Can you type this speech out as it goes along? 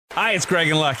Hi, it's Greg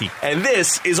and Lucky. And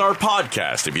this is our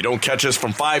podcast. If you don't catch us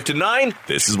from 5 to 9,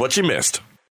 this is what you missed.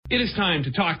 It is time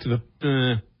to talk to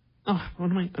the... what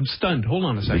am I? I'm stunned. Hold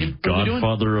on a second.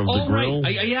 Godfather of the grill?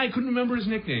 Right. I couldn't remember his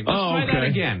nickname. Let's try that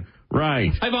again.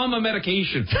 Right. I'm on my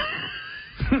medication.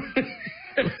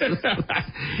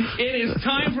 It is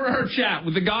time for our chat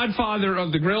with the Godfather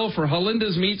of the grill for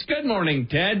Halinda's Meats. Good morning,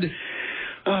 Ted.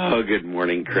 Oh, good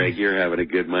morning, Craig. You're having a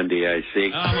good Monday, I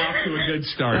see. I'm off to a good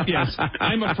start. Yes,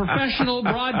 I'm a professional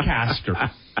broadcaster.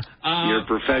 You're a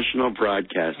professional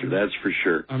broadcaster, that's for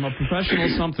sure. I'm a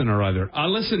professional something or other.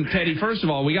 Listen, Teddy, first of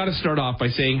all, we got to start off by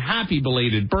saying happy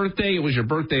belated birthday. It was your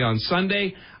birthday on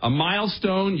Sunday, a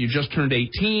milestone. You just turned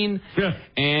 18,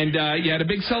 and you had a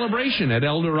big celebration at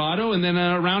El Dorado and then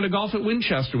a round of golf at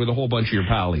Winchester with a whole bunch of your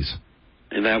pallies.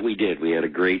 And that we did. We had a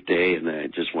great day, and I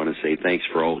just want to say thanks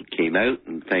for all that came out,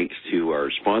 and thanks to our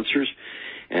sponsors.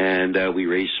 And we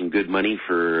raised some good money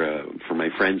for my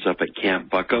friends up at Camp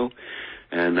Bucko,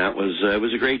 and that was it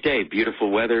was a great day. Beautiful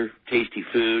weather, tasty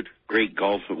food, great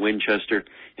golf at Winchester.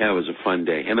 Yeah, it was a fun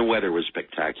day, and the weather was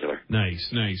spectacular. Nice.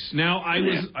 Now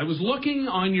I was looking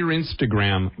on your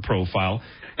Instagram profile,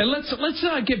 and let's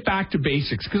get back to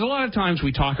basics, because a lot of times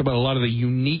we talk about a lot of the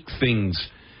unique things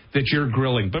that you're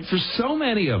grilling. But for so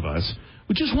many of us,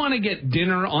 we just want to get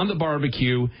dinner on the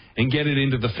barbecue and get it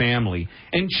into the family.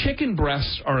 And chicken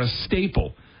breasts are a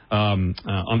staple on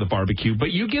the barbecue.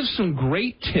 But you give some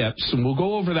great tips, and we'll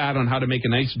go over that on how to make a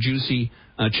nice, juicy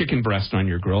chicken breast on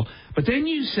your grill. But then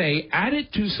you say, add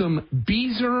it to some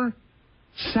Beereaser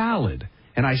salad.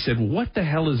 And I said, what the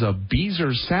hell is a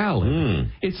Beereaser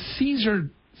salad? It's Caesar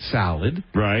salad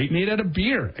made out of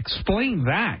beer. Explain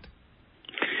that.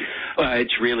 Well,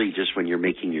 it's really just when you're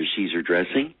making your Caesar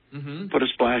dressing, put a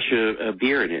splash of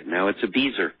beer in it. Now it's a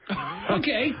Beereaser.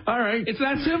 Okay. All right. It's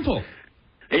that simple.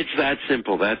 It's that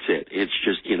simple. That's it. It's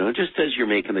just, just as you're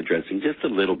making the dressing, just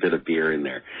a little bit of beer in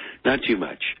there. Not too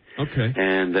much. Okay.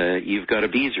 And you've got a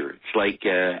Beereaser. It's like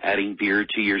adding beer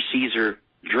to your Caesar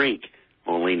drink,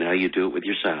 only now you do it with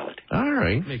your salad. All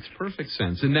right. Makes perfect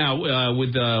sense. And now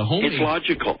with the homemade... It's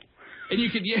logical. And you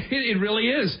could, it really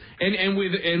is. And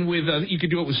with you could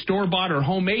do it with store-bought or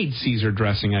homemade Caesar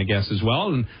dressing, I guess, as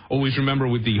well. And always remember,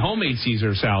 with the homemade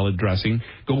Caesar salad dressing,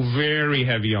 go very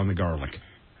heavy on the garlic.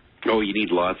 Oh, you need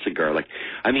lots of garlic.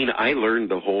 I mean, I learned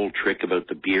the whole trick about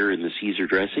the beer in the Caesar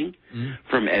dressing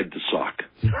from Ed the Sock.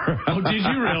 Oh, did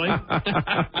you really?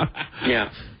 Yeah.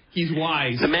 He's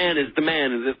wise. The man is.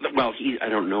 Well, I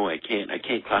don't know. I can't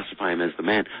classify him as the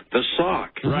man. The Sock,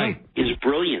 is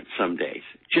brilliant some days.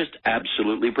 Just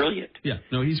absolutely brilliant. Yeah.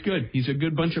 No, he's good. He's a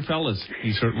good bunch of fellas.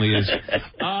 He certainly is.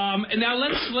 And now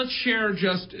let's share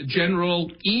just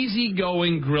general,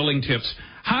 easygoing grilling tips.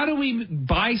 How do we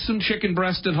buy some chicken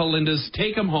breast at Halinda's,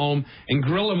 take them home, and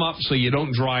grill them up so you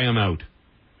don't dry them out?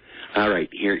 All right,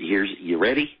 here's you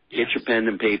ready? Get your pen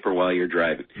and paper while you're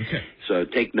driving. Okay. So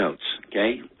take notes,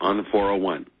 okay, on the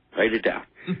 401. Write it down.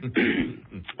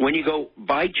 When you go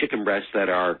buy chicken breasts that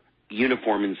are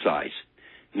uniform in size,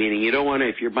 meaning you don't want to,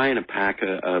 if you're buying a pack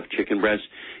of chicken breasts,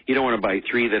 you don't want to buy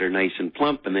 3 that are nice and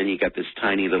plump, and then you got this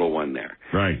tiny little one there.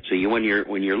 Right. So when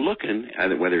you're looking,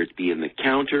 whether it be in the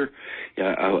counter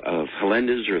of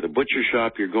Halinda's or the butcher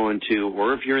shop you're going to,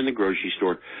 or if you're in the grocery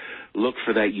store, look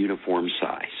for that uniform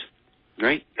size.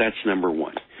 Right? That's number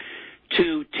 1.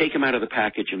 2, take them out of the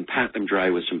package and pat them dry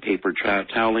with some paper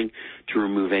toweling to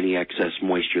remove any excess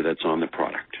moisture that's on the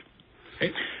product.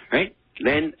 Okay. Right?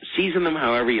 Then season them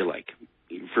however you like.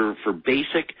 For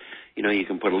basic, you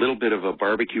can put a little bit of a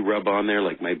barbecue rub on there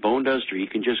like my bone does, or you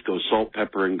can just go salt,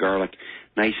 pepper, and garlic,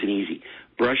 nice and easy.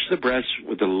 Brush the breasts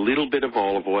with a little bit of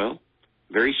olive oil,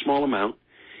 very small amount,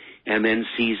 and then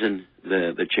season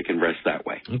the chicken breast that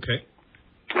way. Okay.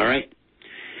 All right?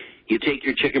 You take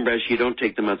your chicken breasts, you don't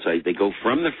take them outside. They go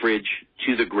from the fridge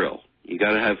to the grill. You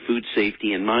got to have food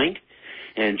safety in mind,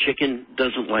 and chicken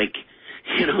doesn't like,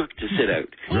 to sit out.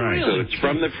 Right. So it's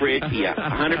from the fridge. Yeah,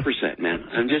 100%, man.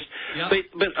 I'm just,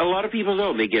 but a lot of people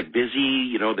don't. They get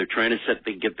busy, they're trying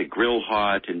to get the grill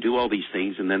hot and do all these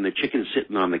things, and then the chicken's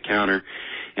sitting on the counter,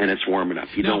 and it's warm enough.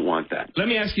 You don't want that. Let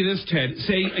me ask you this, Ted.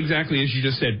 Say exactly as you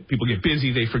just said, people get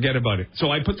busy, they forget about it. So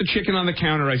I put the chicken on the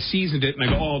counter, I seasoned it, and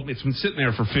I go, it's been sitting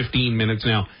there for 15 minutes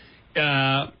now.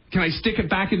 Can I stick it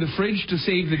back in the fridge to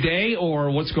save the day, or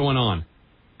what's going on?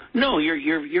 No,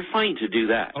 you're fine to do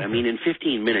that. Okay. I mean, in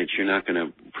 15 minutes, you're not going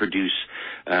to produce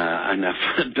enough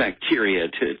bacteria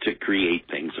to create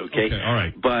things, okay? All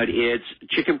right. But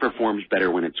chicken performs better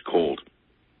when it's cold,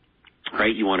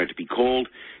 right? You want it to be cold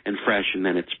and fresh, and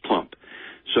then it's plump.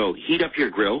 So heat up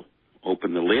your grill,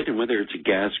 open the lid, and whether it's a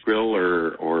gas grill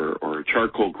or a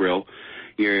charcoal grill,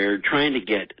 you're trying to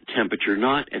get temperature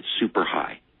not at super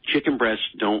high. Chicken breasts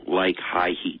don't like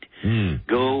high heat.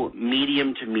 Go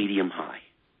medium to medium high.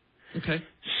 Okay.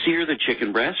 Sear the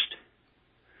chicken breast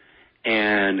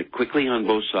and quickly on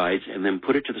both sides, and then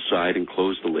put it to the side and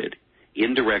close the lid.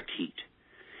 Indirect heat.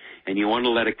 And you want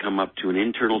to let it come up to an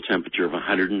internal temperature of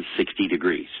 160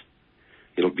 degrees.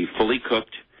 It'll be fully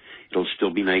cooked. It'll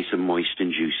still be nice and moist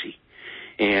and juicy.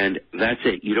 And that's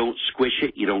it. You don't squish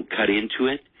it. You don't cut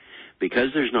into it. Because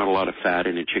there's not a lot of fat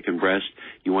in a chicken breast,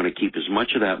 you want to keep as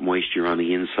much of that moisture on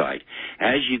the inside.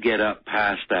 As you get up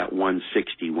past that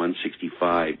 160,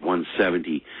 165,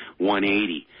 170,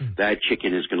 180, that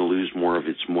chicken is going to lose more of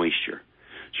its moisture.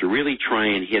 So really try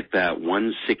and hit that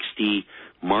 160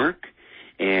 mark.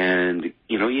 And,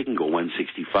 you know, you can go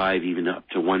 165, even up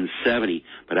to 170.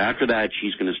 But after that,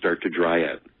 she's going to start to dry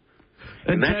out.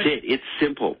 And that's it. It's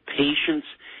simple. Patience.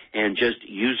 And just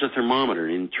use a thermometer.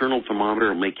 An internal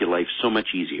thermometer will make your life so much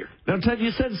easier. Now, Ted,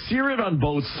 you said sear it on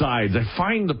both sides. I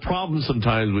find the problem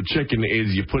sometimes with chicken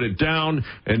is you put it down,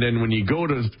 and then when you go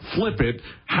to flip it,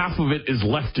 half of it is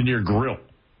left in your grill.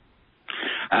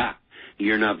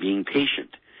 You're not being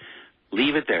patient.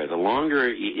 Leave it there. The longer,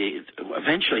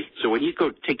 eventually, so when you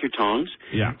go take your tongs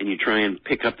and you try and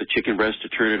pick up the chicken breast to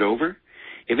turn it over,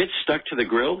 if it's stuck to the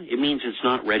grill, it means it's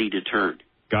not ready to turn.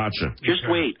 Gotcha. Just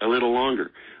wait a little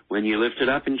longer. When you lift it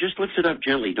up, and just lift it up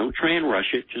gently. Don't try and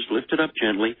rush it. Just lift it up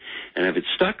gently. And if it's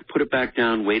stuck, put it back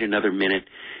down, wait another minute,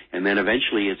 and then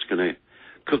eventually it's going to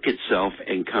cook itself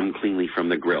and come cleanly from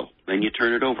the grill. Then you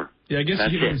turn it over. Yeah, I guess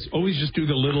you can always just do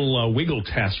the little wiggle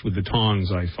test with the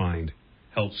tongs, I find.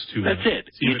 Helps to That's it.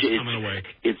 See if it's coming away.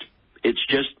 It's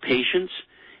just patience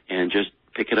and just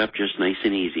pick it up just nice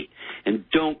and easy. And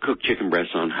don't cook chicken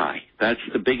breasts on high. That's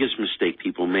the biggest mistake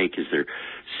people make is they're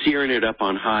searing it up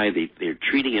on high. They're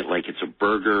treating it like it's a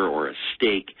burger or a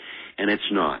steak, and it's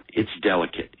not. It's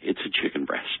delicate. It's a chicken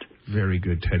breast. Very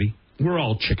good, Teddy. We're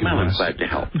all chicken breasts. I'm glad to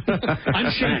help.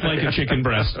 I'm shaped like a chicken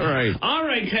breast. All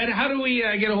right, Ted, how do we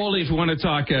get a hold of you if we want to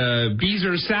talk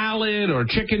Beereaser salad or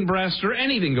chicken breast or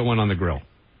anything going on the grill?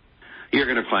 You're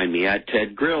going to find me at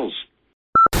Ted Grills.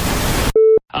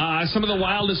 Some of the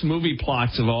wildest movie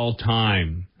plots of all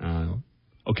time.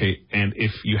 Okay, and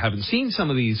if you haven't seen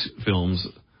some of these films,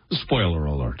 spoiler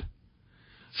alert.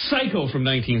 Psycho from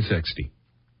 1960.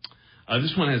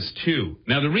 This one has two.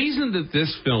 Now, the reason that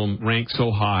this film ranks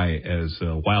so high as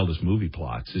wildest movie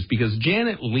plots is because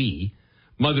Janet Leigh,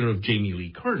 mother of Jamie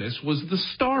Lee Curtis, was the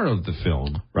star of the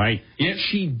film. Right. Yet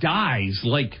she dies,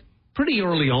 like, pretty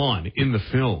early on in the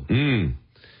film.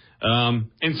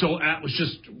 And so that was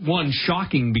just, one,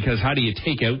 shocking because how do you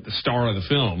take out the star of the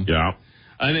film? Yeah.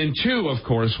 And then two, of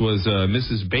course, was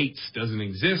Mrs. Bates doesn't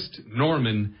exist.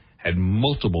 Norman had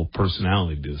multiple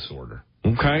personality disorder.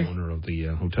 Okay. Owner of the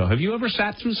hotel. Have you ever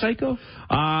sat through Psycho?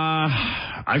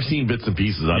 I've seen bits and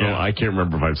pieces. I can't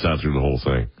remember if I've sat through the whole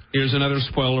thing. Here's another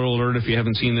spoiler alert if you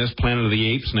haven't seen this. Planet of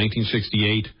the Apes,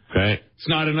 1968. Okay. It's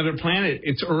not another planet.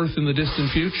 It's Earth in the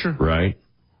distant future. Right.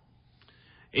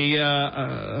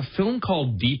 A film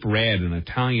called Deep Red, an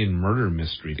Italian murder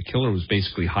mystery. The killer was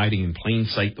basically hiding in plain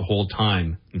sight the whole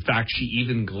time. In fact, she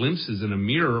even glimpses in a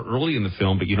mirror early in the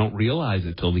film, but you don't realize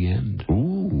it till the end.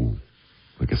 Ooh,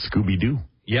 like a Scooby-Doo.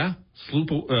 Yeah.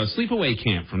 Sleepaway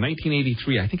Camp from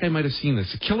 1983. I think I might have seen this.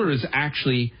 The killer is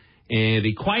actually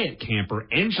the quiet camper,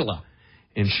 Angela.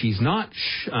 And she's not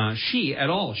she at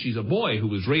all. She's a boy who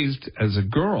was raised as a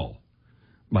girl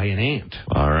by an aunt.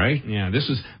 All right. Yeah, this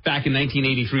was back in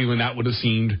 1983 when that would have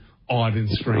seemed odd and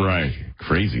strange. Right.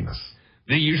 Craziness.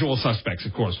 The Usual Suspects,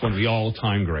 of course, one of the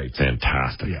all-time greats.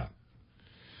 Fantastic. Yeah.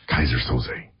 Kaiser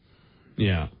Soze.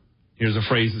 Yeah. Here's a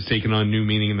phrase that's taken on new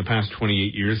meaning in the past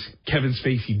 28 years. Kevin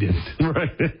Spacey did it.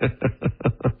 Right.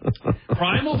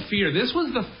 Primal Fear. This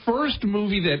was the first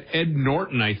movie that Ed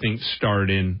Norton, I think, starred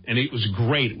in, and it was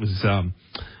great. It was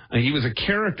he was a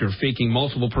character faking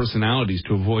multiple personalities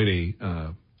to avoid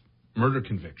a murder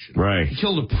conviction. Right. He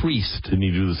killed a priest. Didn't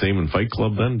he do the same in Fight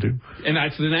Club then, too? And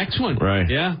that's the next one. Right.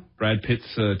 Yeah. Brad Pitt's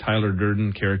Tyler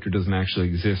Durden character doesn't actually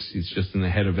exist. He's just in the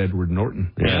head of Edward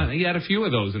Norton. Yeah. He had a few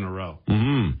of those in a row.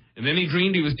 Mm-hmm. And then he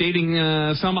dreamed he was dating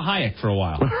Salma Hayek for a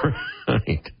while.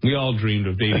 Right. We all dreamed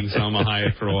of dating Salma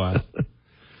Hayek for a while.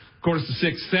 Of course, The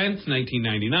Sixth Sense,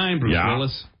 1999, Bruce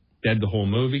Willis. Dead the whole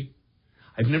movie.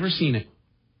 I've never seen it.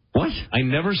 What? I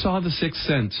never saw The Sixth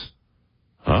Sense.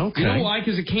 Okay. You know why?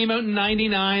 Because it came out in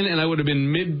 99, and I would have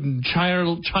been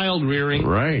mid-child rearing.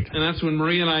 Right. And that's when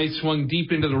Maria and I swung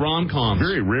deep into the rom-coms.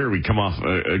 Very rare we come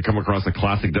across a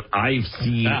classic that I've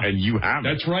seen and you haven't.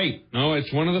 That's right. No,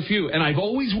 it's one of the few. And I've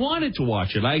always wanted to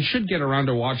watch it. I should get around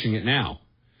to watching it now.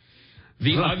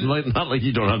 Not like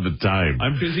you don't have the time.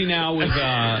 I'm busy now with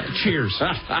Cheers.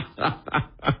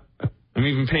 I'm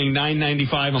even paying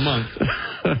 $9.95 a month.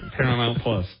 Paramount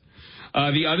Plus.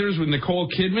 The others with Nicole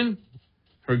Kidman.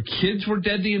 Her kids were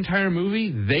dead the entire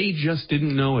movie. They just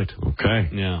didn't know it. Okay.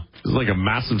 Yeah. It's like a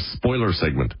massive spoiler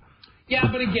segment.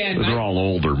 Yeah, but again... They're all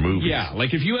older movies. Yeah,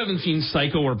 like if you haven't seen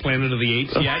Psycho or Planet of the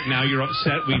Apes yet, now you're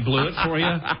upset we blew it for you.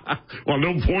 Well,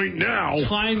 no point now.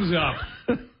 Time's up.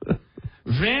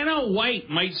 Vanna White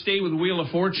might stay with Wheel of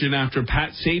Fortune after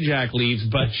Pat Sajak leaves,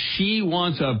 but she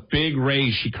wants a big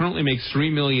raise. She currently makes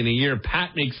 $3 million a year.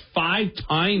 Pat makes 5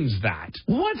 times that.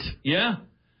 What? Yeah.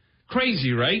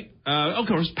 Crazy, right? Of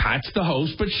course, Pat's the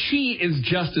host, but she is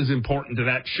just as important to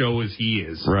that show as he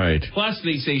is. Right. Plus,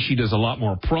 they say she does a lot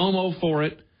more promo for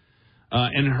it.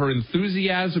 And her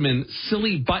enthusiasm and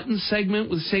silly button segment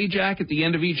with Sajak at the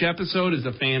end of each episode is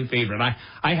a fan favorite.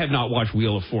 I have not watched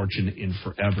Wheel of Fortune in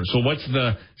forever. So what's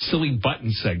the silly button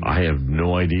segment? I have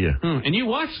no idea. And you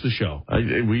watched the show.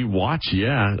 We watch,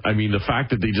 yeah. I mean, the fact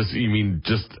that they just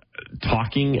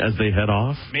talking as they head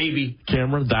off? Maybe.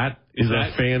 Camera, that is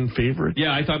a fan favorite?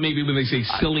 Yeah, I thought maybe when they say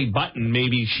silly button,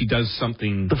 maybe she does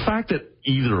something. The fact that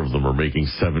either of them are making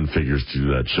 7 figures to do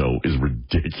that show is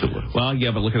ridiculous. Well,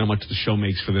 yeah, but look at how much the show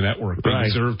makes for the network. They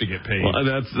deserve to get paid. Well,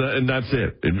 that's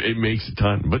it. It makes a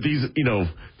ton. But these,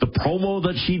 the promo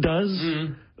that she does,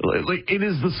 like it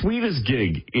is the sweetest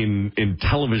gig in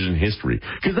television history.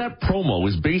 Because that promo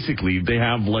is basically, they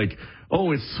have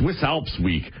it's Swiss Alps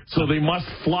week, so they must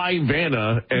fly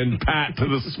Vanna and Pat to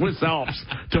the Swiss Alps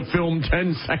to film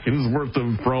 10 seconds worth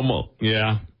of promo.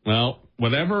 Yeah, well,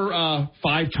 whatever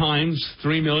 5 times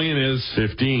 $3 million is.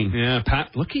 15. Yeah,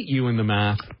 Pat, look at you in the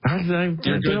math.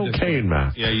 You're did okay in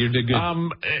math. Yeah, you did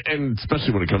good. And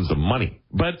especially when it comes to money.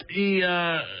 But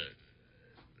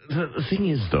the thing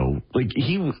is, though,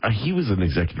 he was an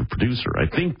executive producer.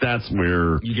 I think that's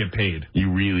where you get paid.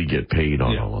 You really get paid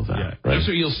on all of that. Yeah. Right? That's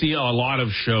what you'll see. A lot of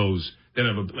shows that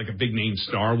have a big name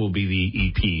star will be the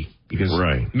EP because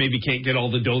maybe can't get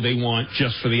all the dough they want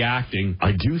just for the acting.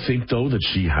 I do think, though, that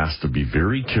she has to be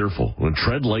very careful and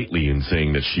tread lightly in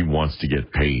saying that she wants to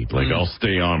get paid. I'll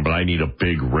stay on, but I need a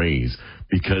big raise,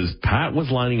 because Pat was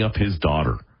lining up his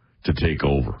daughter to take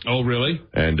over. Oh, really?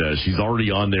 And she's already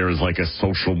on there as a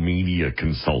social media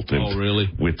consultant. Oh, really?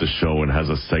 With the show and has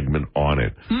a segment on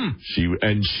it.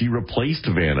 She replaced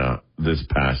Vanna this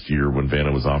past year when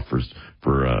Vanna was off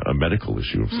for a medical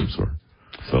issue of some sort.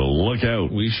 So look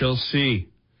out. We shall see.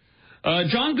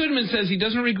 John Goodman says he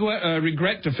doesn't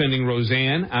regret defending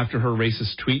Roseanne after her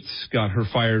racist tweets got her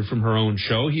fired from her own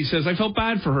show. He says, I felt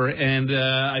bad for her, and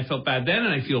I felt bad then,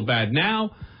 and I feel bad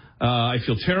now. I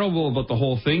feel terrible about the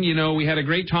whole thing. We had a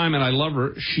great time, and I love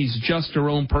her. She's just her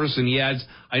own person. He adds,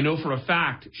 I know for a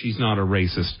fact she's not a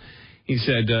racist. He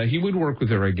said he would work with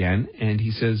her again, and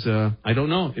he says, I don't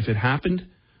know. If it happened,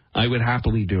 I would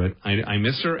happily do it. I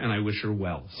miss her, and I wish her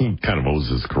well. He kind of owes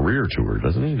his career to her,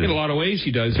 doesn't he? In a lot of ways,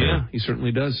 he does, yeah. He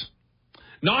certainly does.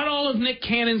 Not all of Nick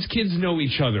Cannon's kids know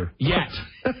each other yet.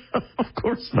 Of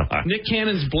course not. Nick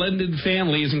Cannon's blended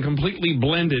family isn't completely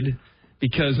blended,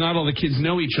 because not all the kids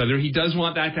know each other. He does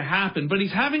want that to happen, but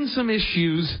he's having some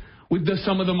issues with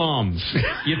some of the moms.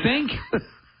 You think?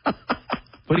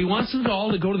 But he wants them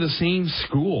all to go to the same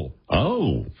school.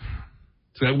 Oh.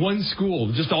 So that one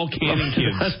school, just all Cannon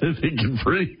kids.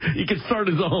 He can start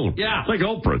his own. Yeah. Like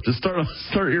Oprah. Just start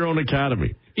your own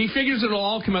academy. He figures it'll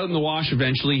all come out in the wash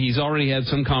eventually. He's already had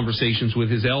some conversations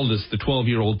with his eldest, the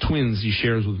 12-year-old twins he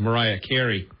shares with Mariah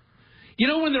Carey. You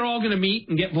know when they're all going to meet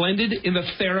and get blended? In the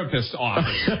therapist's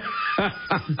office.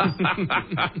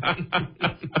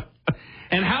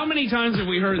 And how many times have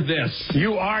we heard this?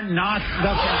 You are not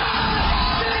the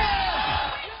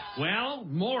Well,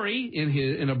 Maury,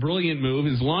 in a brilliant move,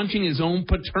 is launching his own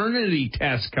paternity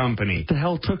test company. What the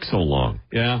hell took so long?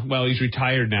 Yeah, well, he's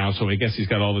retired now, so I guess he's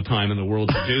got all the time in the world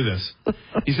to do this.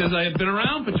 He says, I have been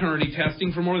around paternity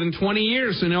testing for more than 20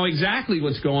 years, so know exactly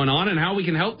what's going on and how we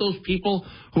can help those people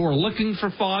who are looking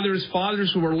for fathers,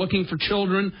 fathers who are looking for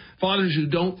children, fathers who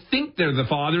don't think they're the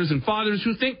fathers, and fathers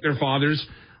who think they're fathers.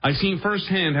 I've seen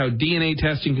firsthand how DNA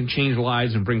testing can change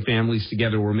lives and bring families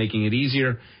together. We're making it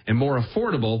easier and more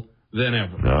affordable than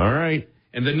ever. All right.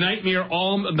 And the nightmare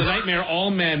all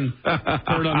men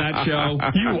heard on that show.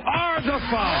 You are the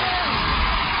father.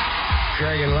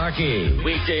 Greg and Lucky.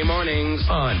 Weekday mornings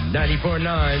on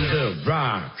 94.9 The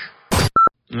Rock.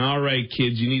 All right,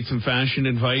 kids, you need some fashion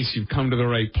advice. You've come to the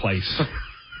right place.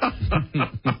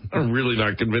 I'm really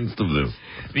not convinced of this.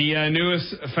 The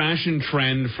newest fashion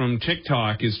trend from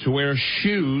TikTok is to wear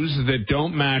shoes that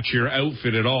don't match your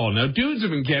outfit at all. Now, dudes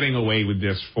have been getting away with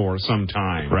this for some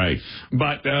time. Right.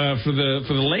 But for the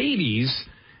ladies,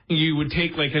 you would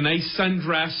take like a nice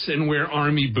sundress and wear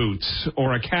army boots,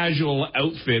 or a casual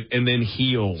outfit and then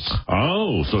heels.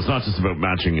 Oh, so it's not just about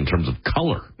matching in terms of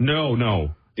color. No.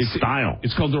 It's style.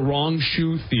 It's called the wrong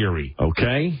shoe theory.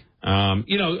 Okay.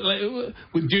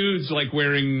 With dudes like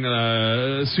wearing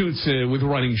suits with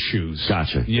running shoes.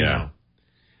 Gotcha. Yeah.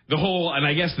 The whole, and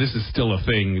I guess this is still a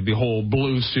thing, the whole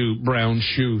blue suit, brown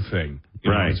shoe thing.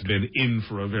 Right. It's been in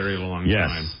for a very long yes.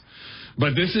 time.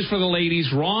 But this is for the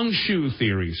ladies' wrong shoe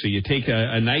theory. So you take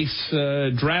a nice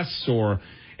dress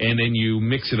and then you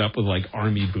mix it up with like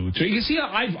army boots. So you see,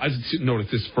 I've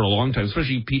noticed this for a long time,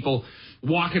 especially people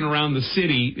walking around the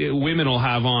city. Women will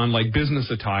have on like business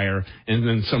attire and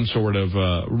then some sort of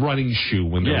running shoe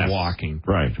when they're walking.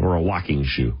 Right, or a walking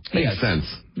shoe. Makes sense.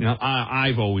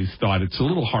 I've always thought it's a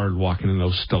little hard walking in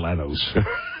those stilettos.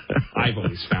 I've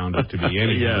always found it to be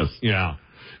anyway. Yes. Yeah.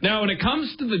 Now, when it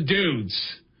comes to the dudes,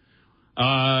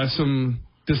 some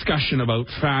discussion about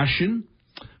fashion.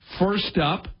 First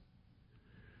up,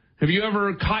 have you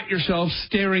ever caught yourself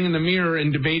staring in the mirror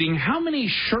and debating how many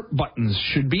shirt buttons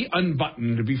should be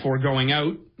unbuttoned before going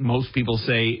out? Most people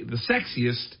say the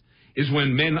sexiest is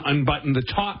when men unbutton the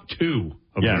top two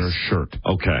of their shirt.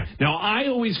 Okay. Now, I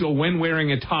always go, when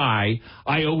wearing a tie,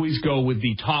 I always go with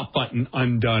the top button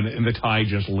undone and the tie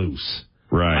just loose.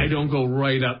 Right. I don't go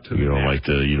right up to the neck.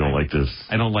 You don't like this.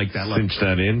 I don't like that. Cinch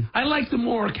that in. I like the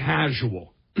more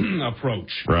casual approach.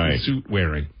 Right. Suit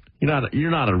wearing. You're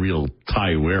not a real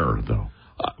tie wearer, though.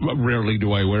 Rarely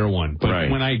do I wear one, but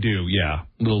when I do,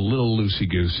 little loosey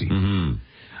goosey.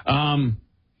 Mm-hmm.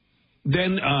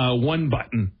 Then one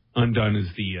button undone is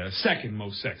the second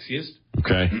most sexiest.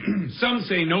 Okay. Some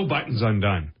say no buttons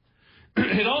undone.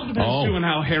 It all depends too on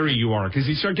how hairy you are, because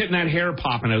you start getting that hair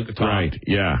popping out the top. Right.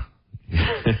 Yeah.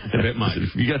 It's a bit much.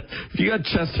 If you got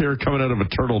chest hair coming out of a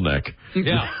turtleneck,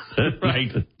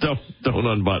 right. Don't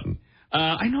unbutton.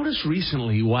 I noticed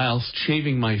recently, whilst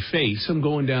shaving my face, I'm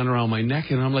going down around my neck,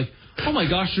 and I'm like, oh my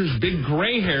gosh, there's big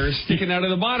gray hairs sticking out of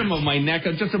the bottom of my neck,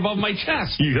 just above my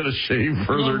chest. You got to shave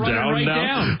further down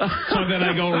now. So then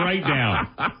I go right down,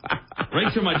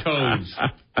 right to my toes.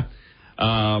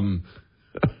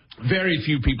 Very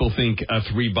few people think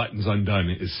 3 buttons undone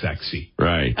is sexy.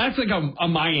 Right. That's like a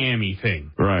Miami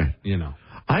thing. Right. You know.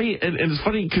 And it's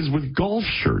funny because with golf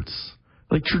shirts,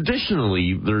 like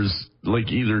traditionally, there's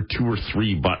like either 2 or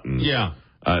 3 buttons. Yeah.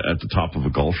 At the top of a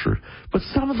golf shirt. But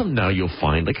some of them now you'll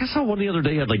find, like I saw one the other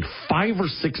day had like 5 or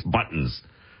 6 buttons.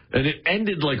 And it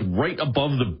ended like right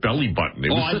above the belly button. It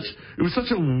was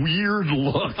such a weird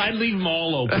look. I'd leave them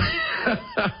all open.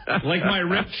 Like my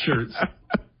ripped shirts.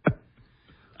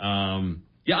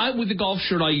 With the golf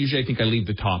shirt, I think I leave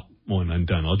the top one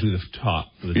undone. I'll do the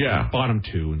top, bottom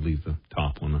 2, and leave the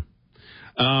top one.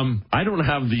 I don't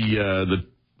have the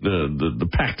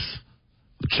pecs,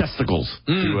 the chesticles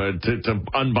to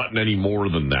unbutton any more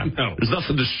than that. No. There's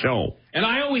nothing to show. And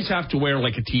I always have to wear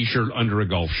like a T-shirt under a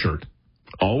golf shirt.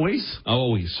 Always?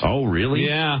 Always. Oh, really?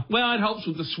 Yeah. Well, it helps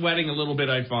with the sweating a little bit,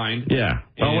 I find. Yeah.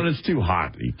 Well, when it's too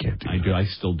hot, you can't do that. I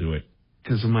still do it.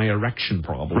 Because of my erection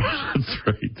problems. That's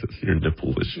right. That's your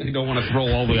nipple issue. I don't want to throw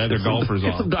all the other golfers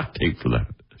off. Get some duct tape for that.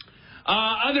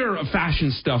 Other fashion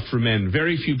stuff for men.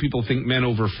 Very few people think men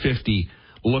over 50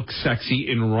 look sexy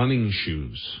in running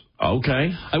shoes.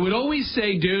 Okay. I would always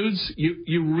say, dudes,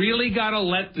 you really got to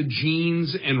let the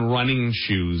jeans and running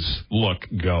shoes look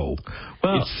go.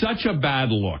 Well, it's such a bad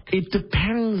look. It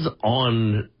depends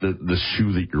on the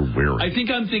shoe that you're wearing. I think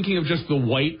I'm thinking of just the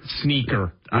white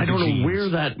sneaker. I don't know where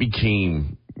that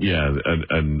became. Yeah,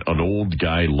 an old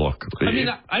guy look. I mean,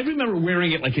 I remember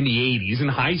wearing it like in the 80s in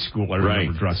high school. I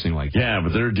remember dressing like that. Yeah,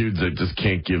 but there are dudes that just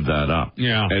can't give that up.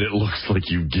 Yeah. And it looks like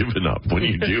you've given up when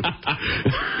you do.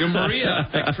 Maria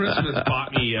at Christmas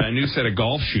bought me a new set of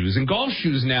golf shoes. And golf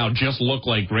shoes now just look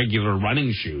like regular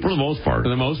running shoes. For the most part.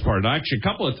 Actually, a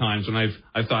couple of times when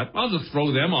I thought, I'll just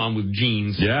throw them on with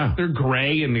jeans. Yeah. They're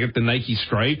gray and they got the Nike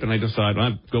stripe. And I decided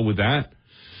I'll go with that.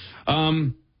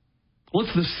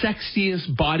 What's the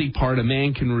sexiest body part a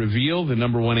man can reveal? The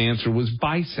number one answer was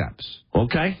biceps.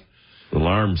 Okay. Little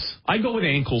arms. I go with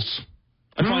ankles.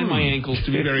 I find my ankles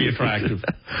to be very attractive.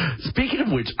 Speaking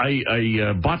of which,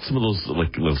 I bought some of those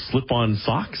like little slip-on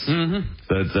socks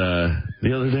that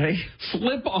the other day.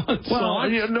 Slip-on Well,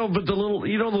 socks? no, but the little, the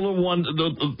little one,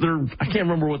 they're, I can't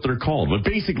remember what they're called, but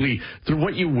basically they're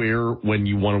what you wear when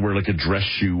you want to wear like a dress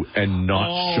shoe and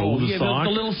not show the sock.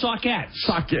 The little sockettes.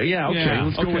 Yeah, okay,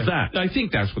 let's go with that. I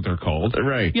think that's what they're called.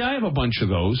 Right. Yeah, I have a bunch of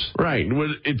those. Right.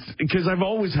 It's because I've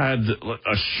always had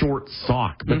a short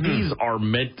sock, but these are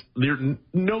they're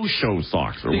no-show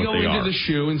socks are they what go they into are. the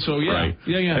shoe, and so, Right.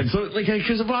 Yeah. And so, like,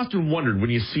 because I've often wondered when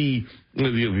you see the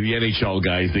NHL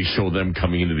guys, they show them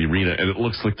coming into the arena, and it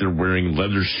looks like they're wearing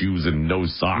leather shoes and no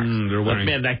socks. They're wearing...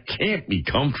 man, that can't be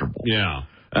comfortable. Yeah.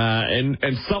 And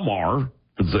some are.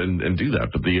 And do that,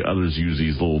 but the others use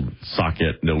these little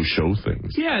socket no-show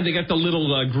things. Yeah, they got the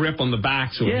little grip on the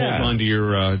back, so it holds on to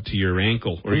your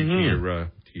ankle or to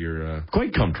your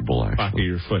quite comfortable, actually. back of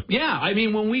your foot. Yeah, I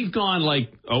mean, when we've gone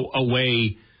like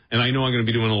away, and I know I'm going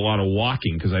to be doing a lot of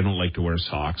walking because I don't like to wear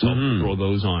socks. I'll throw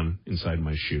those on inside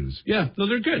my shoes. Yeah, no,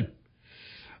 they're good.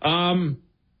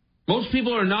 Most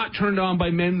people are not turned on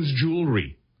by men's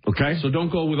jewelry. Okay, so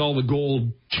don't go with all the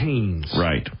gold chains.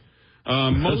 Right.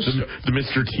 Most the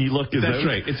Mr. T look is out? That's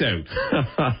right, it's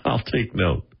out. I'll take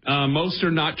note. Most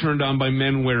are not turned on by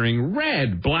men wearing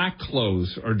red. Black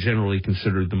clothes are generally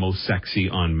considered the most sexy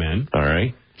on men. All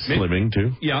right. Slimming,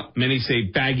 too. Yeah, many say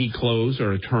baggy clothes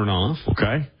are a turn-off.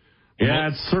 Okay. Yeah,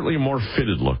 it's certainly a more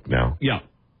fitted look now. Yeah.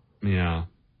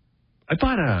 I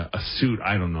bought a suit,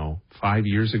 I don't know, 5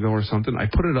 years ago or something. I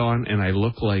put it on, and I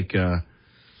look like...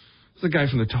 the guy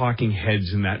from the Talking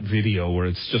Heads in that video where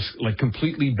it's just like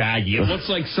completely baggy. It looks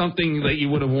like something that you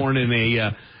would have worn in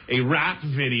a rap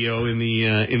video in the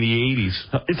 80s.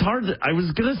 It's hard. I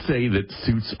was gonna say that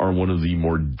suits are one of the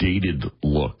more dated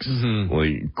looks.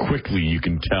 Like quickly you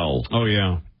can tell. Oh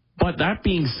yeah. But that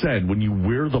being said, when you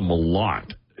wear them a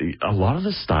lot of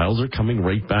the styles are coming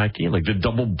right back in. Like the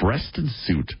double-breasted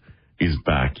suit is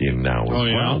back in now as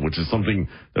well, which is something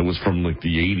that was from like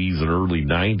the 80s and early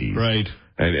 90s. Right.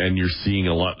 And you're seeing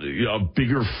a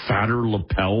bigger, fatter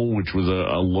lapel, which was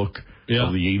a look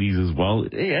of the 80s as well.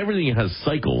 Everything has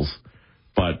cycles,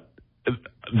 but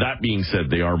that being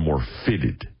said, they are more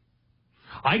fitted.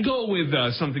 I go with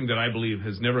something that I believe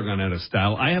has never gone out of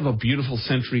style. I have a beautiful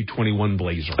Century 21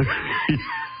 blazer.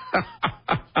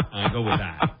 I go with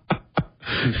that.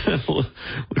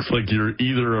 Looks like you're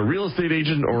either a real estate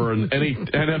agent or an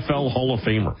NFL Hall of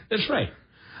Famer. That's right.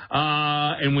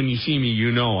 And when you see me,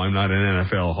 you know I'm not an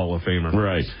NFL Hall of Famer.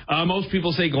 Right. Most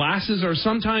people say glasses are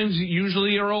sometimes,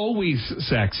 usually, or always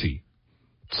sexy.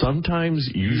 Sometimes,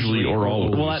 usually, or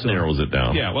always. Well, that narrows it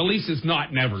down. Yeah, well, at least it's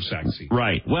not never sexy.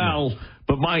 Right. Well,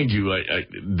 but mind you,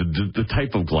 the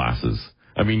type of glasses.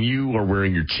 I mean, you are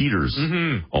wearing your cheaters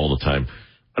all the time.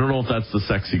 I don't know if that's the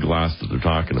sexy glass that they're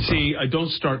talking about. See,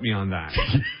 don't start me on that.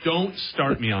 Don't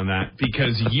start me on that,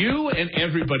 because you and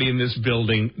everybody in this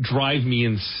building drive me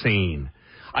insane.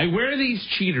 I wear these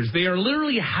cheaters. They are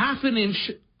literally half an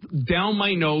inch down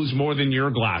my nose more than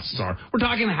your glasses are. We're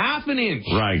talking half an inch.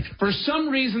 Right. For some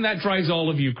reason, that drives all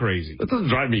of you crazy. That doesn't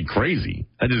drive me crazy.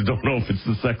 I just don't know if it's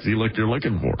the sexy look you're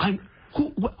looking for.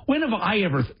 When have I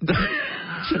ever...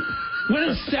 When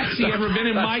has sexy ever been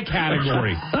in my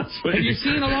category? Have you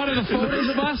seen a lot of the photos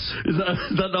of us? Is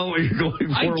that not what you're going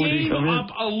for? I gave up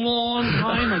a long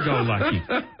time ago, Lucky.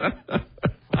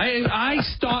 I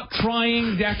stopped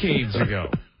trying decades ago.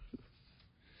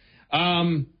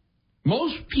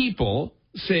 Most people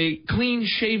say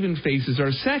clean-shaven faces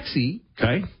are sexy.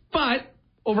 Okay. But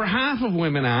over half of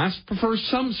women asked prefer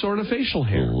some sort of facial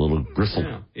hair. A little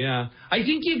bristle. Yeah. I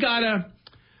think there's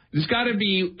got to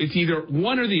be, it's either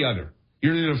one or the other.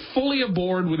 You're either fully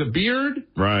aboard with a beard,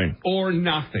 right, or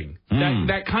nothing.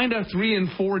 That kind of 3 and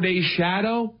 4 day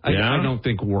shadow, I don't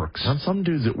think works. On some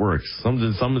dudes it works. Some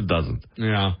it doesn't.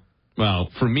 Yeah.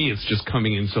 Well, for me, it's just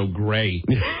coming in so gray.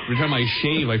 Every time I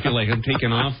shave, I feel like I'm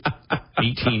taking off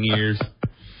 18 years.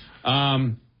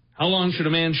 How long should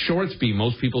a man's shorts be?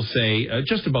 Most people say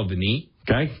just above the knee.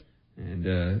 Okay. And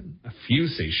a few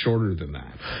say shorter than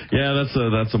that. Yeah,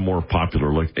 that's a more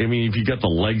popular look. I mean, if you got the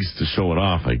legs to show it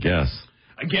off, I guess.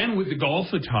 Again, with the golf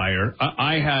attire,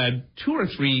 I had 2 or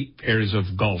 3 pairs of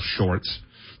golf shorts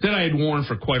that I had worn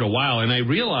for quite a while, and I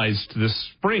realized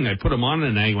this spring, I put them on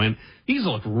and I went, these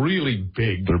look really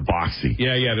big. They're boxy.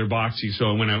 Yeah, they're boxy, so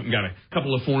I went out and got a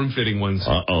couple of form-fitting ones.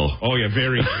 Uh-oh. Oh, yeah,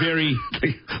 very, very...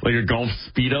 like a golf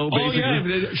Speedo, basically? Oh,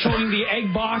 yeah, showing the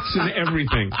egg box and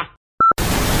everything.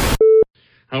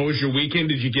 How was your weekend?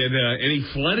 Did you get any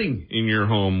flooding in your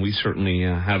home? We certainly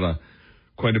have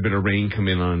quite a bit of rain come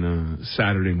in on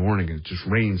Saturday morning. It just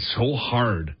rained so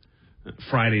hard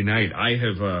Friday night. I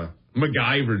have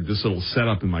MacGyvered this little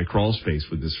setup in my crawl space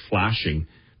with this flashing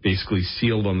basically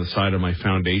sealed on the side of my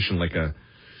foundation like a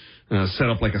set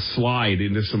up like a slide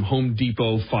into some Home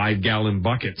Depot 5-gallon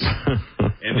buckets.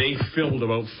 And they filled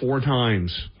about 4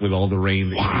 times with all the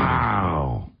rain.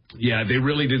 Wow. Yeah, they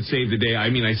really did save the day. I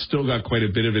mean, I still got quite a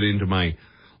bit of it into my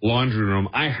laundry room.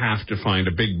 I have to find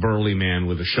a big burly man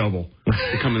with a shovel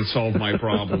to come and solve my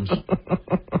problems.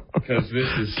 Because this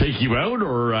is... Take you out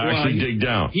or actually dig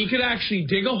down? He could actually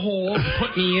dig a hole,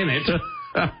 put me in it,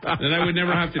 then I would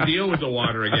never have to deal with the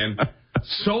water again.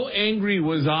 So angry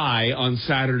was I on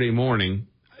Saturday morning.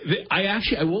 I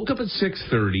woke up at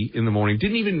 6:30 in the morning,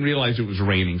 didn't even realize it was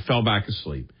raining, fell back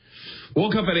asleep.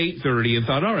 Woke up at 8:30 and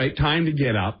thought, all right, time to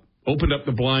get up. Opened up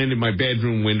the blind in my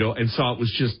bedroom window and saw it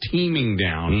was just teeming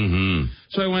down. Mm-hmm.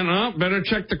 So I went, better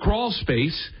check the crawl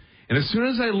space. And as soon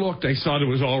as I looked, I saw there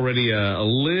was already a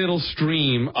little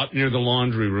stream up near the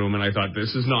laundry room, and I thought,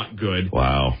 this is not good.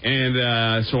 Wow.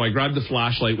 And so I grabbed the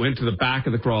flashlight, went to the back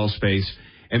of the crawl space,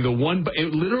 and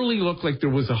it literally looked like there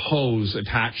was a hose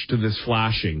attached to this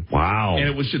flashing. Wow.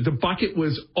 And the bucket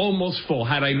was almost full.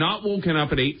 Had I not woken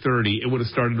up at 8:30, it would have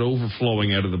started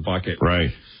overflowing out of the bucket.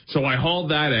 Right. So I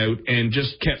hauled that out and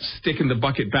just kept sticking the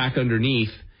bucket back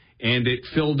underneath, and it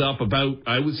filled up about,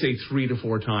 I would say, 3 to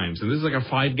 4 times. And this is like a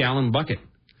 5-gallon bucket.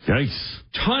 Yikes.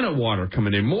 Ton of water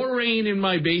coming in. More rain in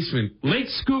my basement. Lake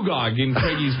Scugog in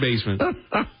Craigie's basement.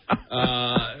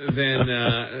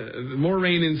 More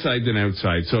rain inside than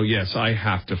outside. So, yes, I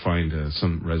have to find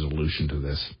some resolution to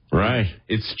this. Right.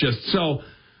 It's just so...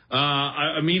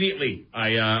 immediately,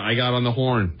 I got on the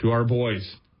horn to our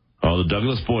boys. Oh, the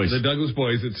Douglas boys. The Douglas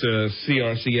boys. It's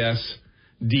CRCS,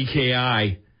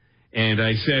 DKI. And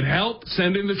I said, help,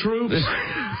 send in the troops.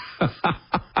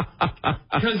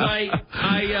 Because why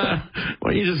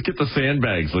don't you just get the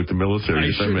sandbags like the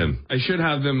military? I should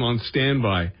have them on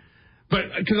standby. But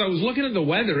because I was looking at the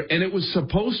weather, and it was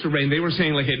supposed to rain. They were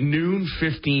saying like at noon,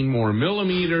 15 more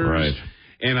millimeters. Right.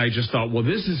 And I just thought, well,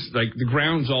 this is like the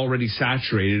ground's already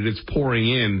saturated. It's pouring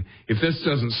in. If this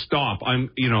doesn't stop,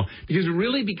 because it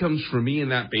really becomes for me in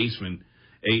that basement,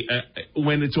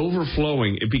 when it's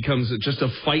overflowing, it becomes just a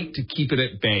fight to keep it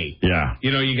at bay. Yeah.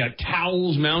 You got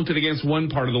towels mounted against one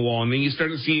part of the wall, and then you start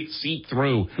to see it seep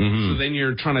through. Mm-hmm. So then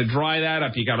you're trying to dry that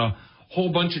up. You got a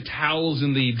whole bunch of towels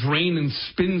in the drain and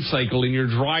spin cycle in your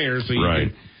dryer, so you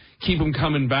can keep them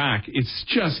coming back. It's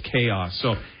just chaos.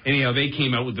 So anyhow, they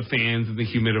came out with the fans and the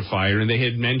humidifier, and they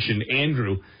had mentioned,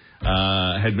 Andrew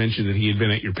had mentioned that he had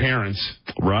been at your parents.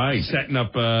 Right. Setting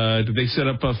up, did they set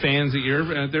up fans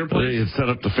at their place? They had set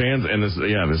up the fans and this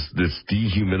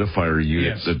dehumidifier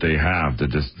unit that they have that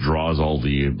just draws all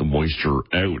the moisture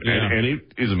out. Yeah. And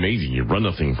it is amazing. You run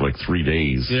the thing for like 3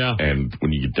 days. Yeah. And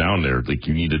when you get down there, like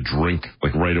you need a drink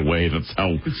like right away. That's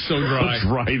how it's so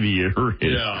dry the air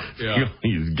is. Yeah.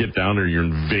 You get down there, you're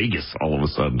in Vegas all of a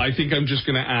sudden. I think I'm just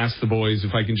going to ask the boys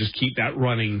if I can just keep that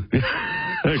running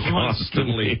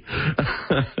constantly.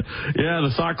 Yeah,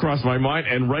 the thought crossed my mind,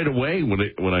 and right away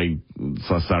when I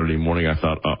saw Saturday morning, I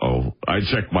thought, I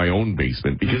checked my own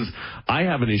basement because I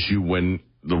have an issue when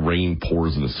the rain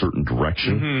pours in a certain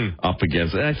direction up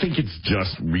against, and I think it's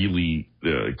just really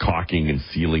caulking and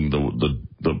sealing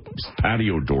the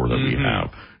patio door that we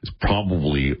have is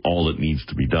probably all that needs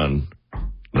to be done.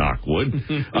 Knock wood.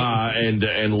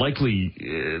 And likely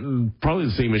probably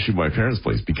the same issue at my parents'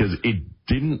 place because it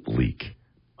didn't leak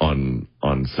on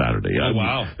Saturday. Oh,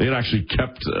 wow. They had actually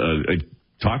kept, I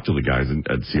talked to the guys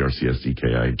at CRCS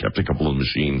DKI, kept a couple of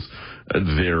machines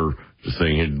there, just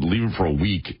saying, hey, leave it for a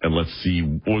week and let's see.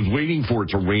 I was waiting for it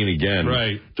to rain again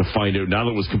to find out, now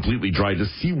that it was completely dry, to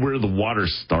see where the water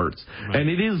starts. Right. And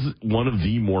it is one of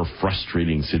the more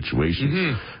frustrating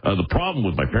situations. The problem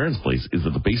with my parents' place is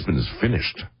that the basement is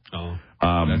finished. Oh,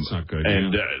 that's not good.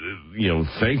 And,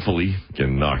 thankfully,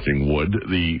 again, knocking wood,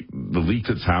 the leak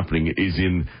that's happening is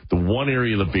in the one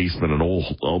area of the basement, an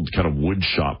old kind of wood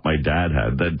shop my dad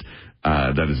had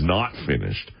that is not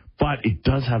finished. But it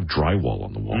does have drywall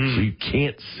on the wall, so you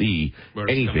can't see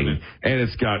anything. And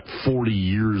it's got 40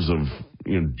 years of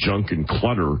junk and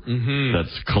clutter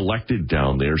that's collected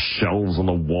down there, shelves on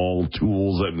the wall,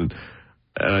 tools, and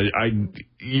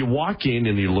you walk in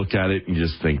and you look at it and you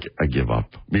just think, I give up.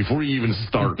 Before you even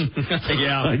start.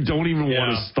 I don't even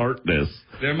want to start this.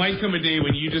 There might come a day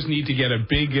when you just need to get a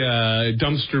big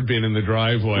dumpster bin in the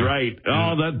driveway. Right.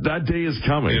 Oh, that day is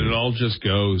coming. And it all just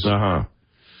goes.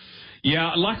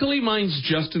 Yeah, luckily mine's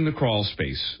just in the crawl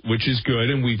space, which is good,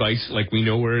 and we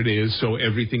know where it is, so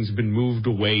everything's been moved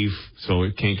away so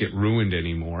it can't get ruined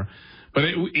anymore. But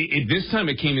this time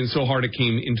it came in so hard it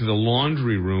came into the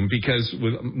laundry room because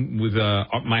with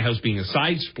my house being a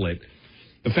side split,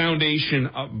 The foundation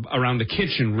around the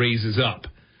kitchen raises up.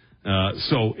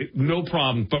 No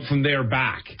problem. But from there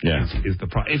back is the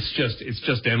problem. It's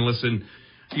just endless. And,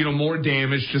 more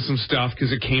damage to some stuff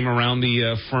because it came around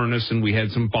the furnace and we had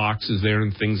some boxes there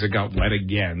and things that got wet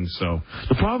again. So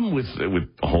the problem with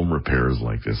home repairs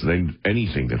like this, and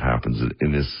anything that happens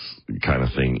in this kind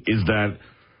of thing, is that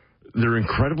they're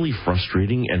incredibly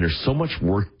frustrating and there's so much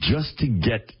work just to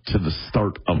get to the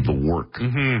start of the work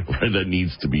that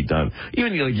needs to be done.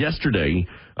 Even like yesterday,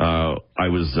 I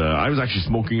was actually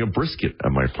smoking a brisket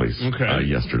at my place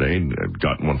yesterday, and I'd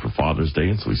gotten one for Father's Day,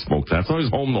 and so we smoked that. So I was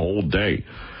home the whole day.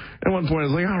 At one point, I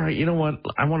was like, all right, you know what?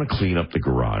 I want to clean up the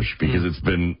garage because it's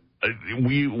been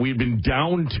we've been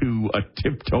down to a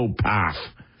tiptoe path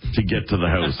to get to the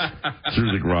house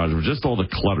through the garage with just all the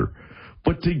clutter.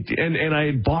 But and I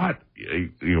had bought,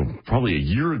 probably a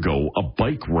year ago, a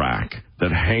bike rack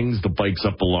that hangs the bikes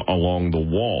up along the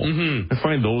wall. I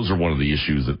find those are one of the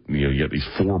issues that, you get these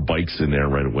 4 bikes in there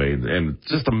right away, and it's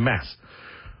just a mess.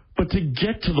 But to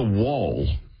get to the wall,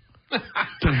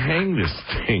 to hang this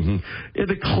thing, you had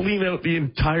to clean out the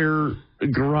entire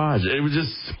garage. It was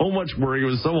just so much work. It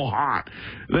was so hot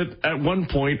that at one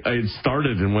point I had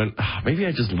started and went, maybe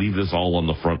I just leave this all on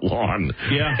the front lawn.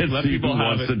 Yeah, and let see people who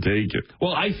have wants it. to take it.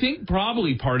 Well, I think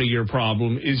probably part of your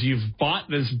problem is you've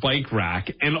bought this bike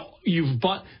rack, and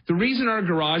the reason our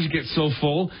garage gets so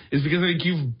full is because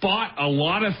you've bought a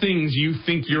lot of things you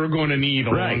think you're going to need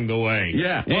along the way.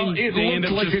 Yeah. Well, and they end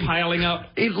up just piling up.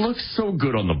 It looks so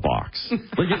good on the box.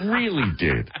 Like it really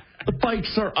did. The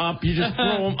bikes are up. You just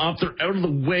throw them up. They're out of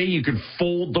the way. You can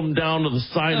fold them down to the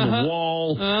side of the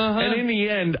wall. And in the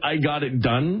end, I got it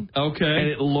done. Okay. And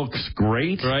it looks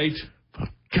great. Right. But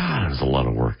God, it was a lot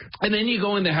of work. And then you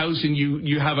go in the house and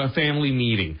you have a family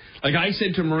meeting. Like I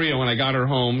said to Maria when I got her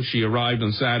home, she arrived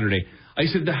on Saturday, I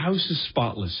said, the house is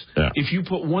spotless. Yeah. If you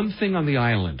put one thing on the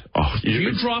island, if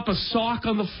you drop a sock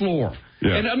on the floor,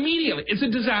 and immediately, it's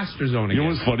a disaster zone again. You know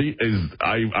what's funny is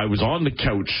I was on the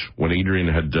couch when Adrian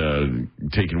had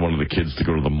taken one of the kids to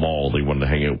go to the mall. They wanted to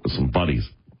hang out with some buddies.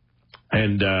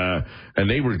 And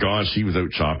they were gone. She was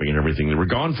out shopping and everything. They were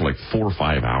gone for like 4 or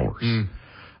 5 hours.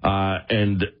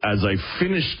 And as I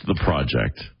finished the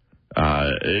project,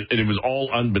 and it was all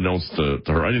unbeknownst to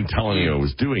her. I didn't tell anyone I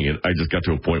was doing it. I just got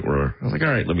to a point where I was like, all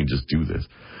right, let me just do this.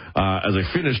 As I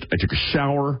finished, I took a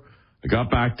shower. I got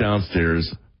back downstairs.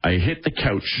 I hit the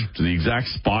couch to the exact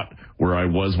spot where I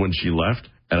was when she left,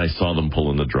 and I saw them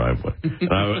pull in the driveway.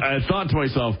 And I thought to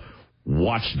myself,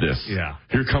 watch this. Yeah.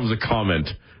 Here comes a comment.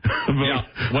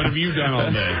 What have you done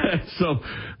all day? So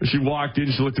she walked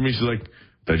in, she looked at me, she's like,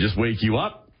 did I just wake you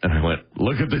up? And I went,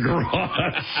 look at the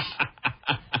garage.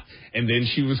 And then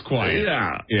she was quiet.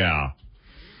 Yeah.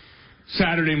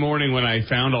 Saturday morning when I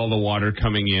found all the water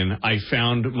coming in, I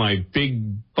found my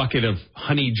big bucket of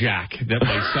Honey Jack that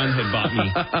my son had bought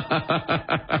me.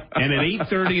 And at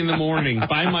 8:30 in the morning,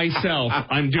 by myself,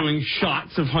 I'm doing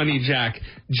shots of Honey Jack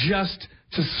just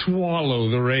to swallow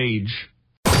the rage.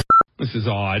 This is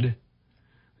odd.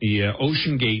 The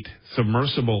Oceangate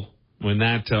submersible, when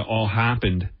that all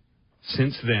happened,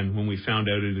 since then, when we found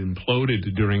out it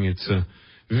imploded during its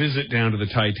visit down to the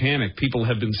Titanic, people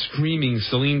have been screaming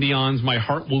Celine Dion's My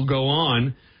Heart Will Go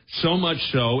On, so much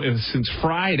so, since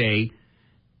Friday,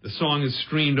 the song is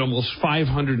streamed almost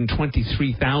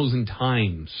 523,000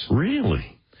 times.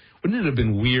 Really? Wouldn't it have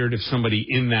been weird if somebody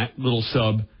in that little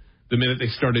sub, the minute they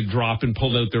started dropping,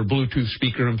 pulled out their Bluetooth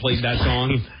speaker and played that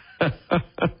song?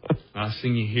 Last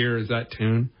thing you hear is that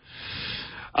tune.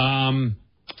 And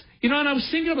I was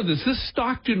thinking about this. This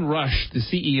Stockton Rush, the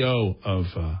CEO of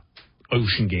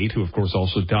Oceangate, who, of course,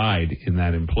 also died in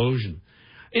that implosion.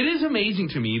 It is amazing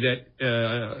to me that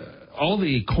all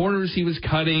the corners he was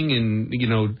cutting and,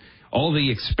 all the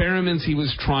experiments he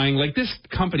was trying, like this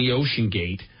company,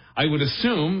 Oceangate, I would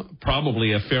assume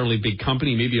probably a fairly big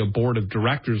company, maybe a board of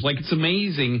directors. Like, it's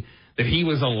amazing that he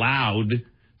was allowed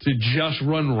to just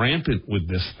run rampant with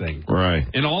this thing. Right.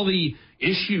 And all the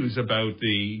issues about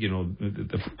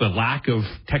the lack of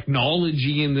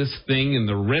technology in this thing and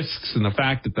the risks and the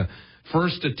fact that the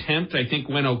first attempt, I think,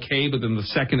 went okay, but then the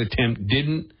second attempt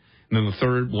didn't. And then the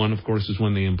third one, of course, is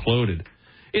when they imploded.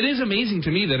 It is amazing to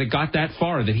me that it got that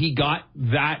far, that he got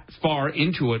that far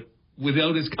into it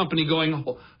without his company going,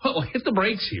 oh, hit the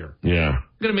brakes here. Yeah.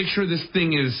 We've got to make sure this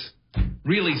thing is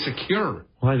really secure.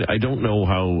 Well, I don't know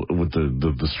what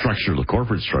the structure, the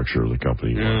corporate structure of the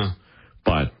company was.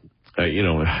 But,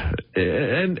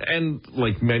 and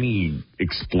like many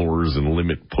explorers and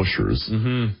limit pushers,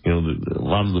 a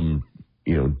lot of them,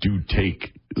 do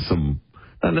take some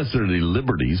not necessarily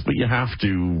liberties, but you have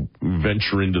to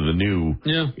venture into the new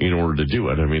in order to do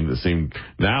it. I mean, the same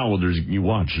now. There's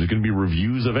going to be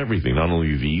reviews of everything, not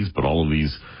only these, but all of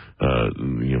these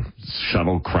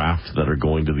shuttlecraft that are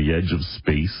going to the edge of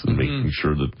space and making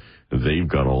sure that they've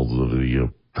got all of the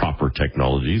proper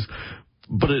technologies.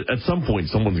 But at some point,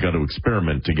 someone's got to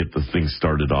experiment to get the thing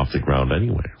started off the ground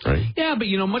anyway, right? Yeah, but,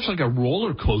 much like a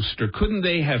roller coaster, couldn't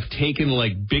they have taken,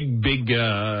 big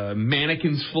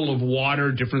mannequins full of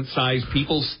water, different sized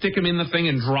people, stick them in the thing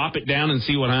and drop it down and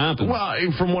see what happens? Well,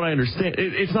 from what I understand,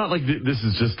 it's not like this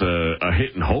is just a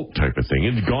hit and hope type of thing.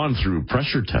 It's gone through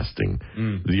pressure testing.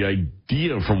 The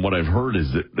idea, from what I've heard, is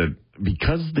that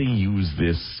because they use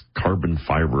this carbon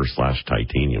fiber /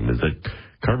 titanium, is that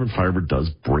carbon fiber does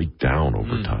break down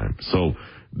over time. So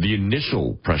the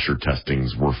initial pressure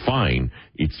testings were fine.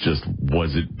 It's just,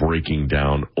 was it breaking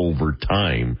down over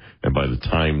time? And by the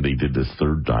time they did this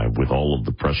third dive with all of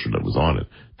the pressure that was on it,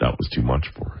 that was too much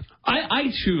for it.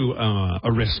 I too,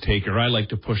 a risk taker. I like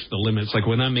to push the limits. Like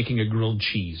when I'm making a grilled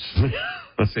cheese.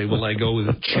 I say, will I go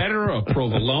with cheddar or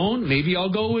provolone? Maybe I'll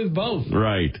go with both.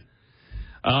 Right.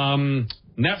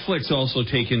 Netflix also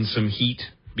taken some heat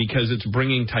because it's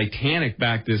bringing Titanic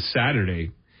back this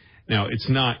Saturday. Now, it's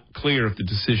not clear if the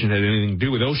decision had anything to do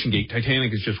with Oceangate.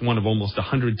 Titanic is just one of almost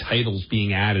 100 titles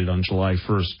being added on July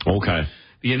 1st. Okay.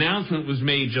 The announcement was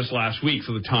made just last week,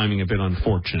 so the timing a bit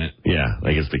unfortunate. Yeah,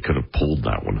 I guess they could have pulled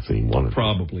that one if they wanted.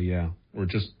 Probably, yeah. Or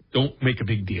just don't make a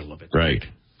big deal of it. Right.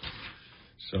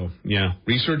 So, yeah,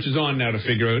 research is on now to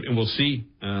figure out, and we'll see.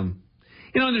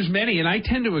 There's many, and I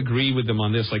tend to agree with them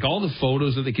on this. Like all the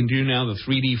photos that they can do now, the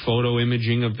 3D photo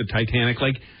imaging of the Titanic.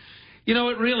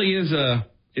 It really is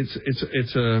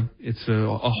it's a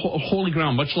holy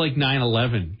ground, much like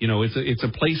 9/11. It's a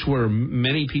place where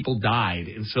many people died,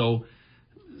 and so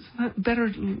better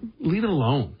leave it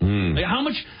alone.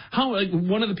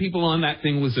 One of the people on that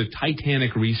thing was a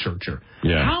Titanic researcher.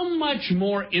 Yeah. How much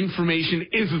more information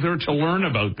is there to learn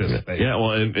about this thing? Yeah,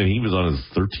 well, and he was on his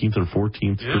 13th or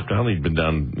 14th trip down. He'd been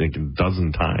down a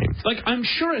dozen times. I'm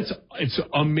sure it's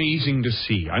amazing to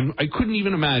see. I couldn't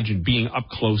even imagine being up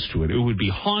close to it. It would be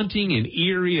haunting and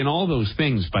eerie and all those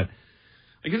things, but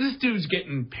if this dude's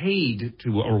getting paid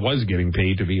or was getting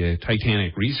paid to be a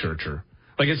Titanic researcher,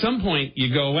 at some point,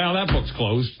 you go, well, that book's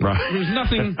closed. Right. There's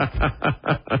nothing.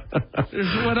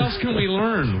 What else can we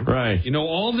learn? Right.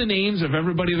 All the names of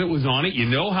everybody that was on it. You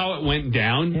know how it went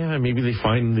down. Yeah, maybe they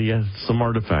find some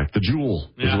artifact. The jewel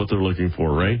is what they're looking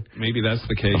for, right? Maybe that's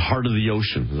the case. The heart of the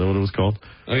ocean. Is that what it was called?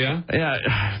 Oh, yeah? Yeah.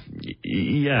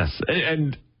 Yes.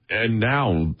 And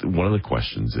now one of the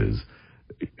questions is,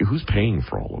 who's paying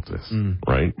for all of this,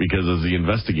 right? Because as the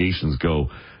investigations go,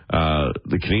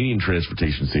 the Canadian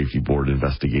Transportation Safety Board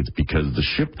investigates because the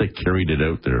ship that carried it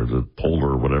out there, the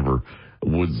Polar or whatever,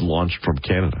 was launched from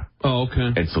Canada. Oh,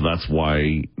 okay. And so that's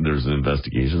why there's an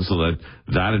investigation. So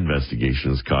that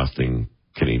investigation is costing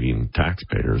Canadian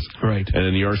taxpayers. Right. And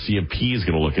then the RCMP is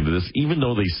going to look into this. Even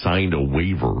though they signed a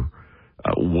waiver,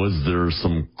 was there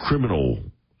some criminal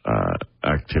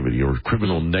activity or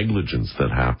criminal negligence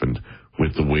that happened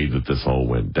with the way that this all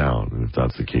went down? And if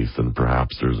that's the case, then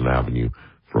perhaps there's an avenue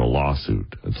for a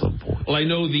lawsuit at some point. Well, I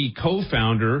know the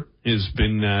co-founder has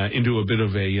been into a bit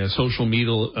of a social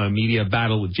media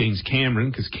battle with James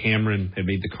Cameron because Cameron had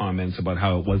made the comments about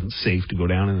how it wasn't safe to go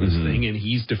down in this thing, and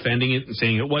he's defending it and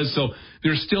saying it was. So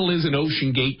there still is an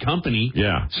Oceangate company.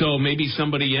 Yeah. So maybe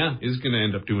somebody, is going to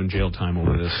end up doing jail time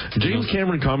over this. James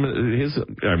Cameron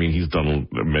he's done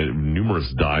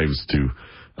numerous dives to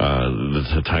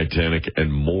the Titanic and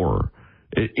more.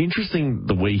 Interesting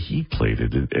the way he played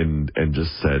it and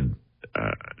just said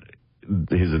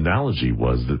his analogy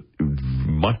was that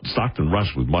Stockton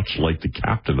Rush was much like the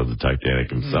captain of the Titanic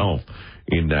himself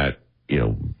in that,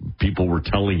 people were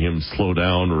telling him slow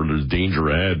down or there's danger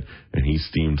ahead and he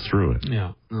steamed through it.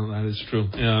 Yeah, well, that is true.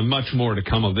 Much more to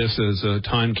come of this as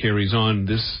time carries on.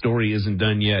 This story isn't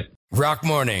done yet. Rock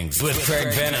Mornings with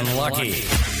Craig Venn and Lucky.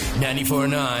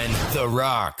 94.9 The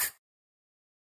Rock.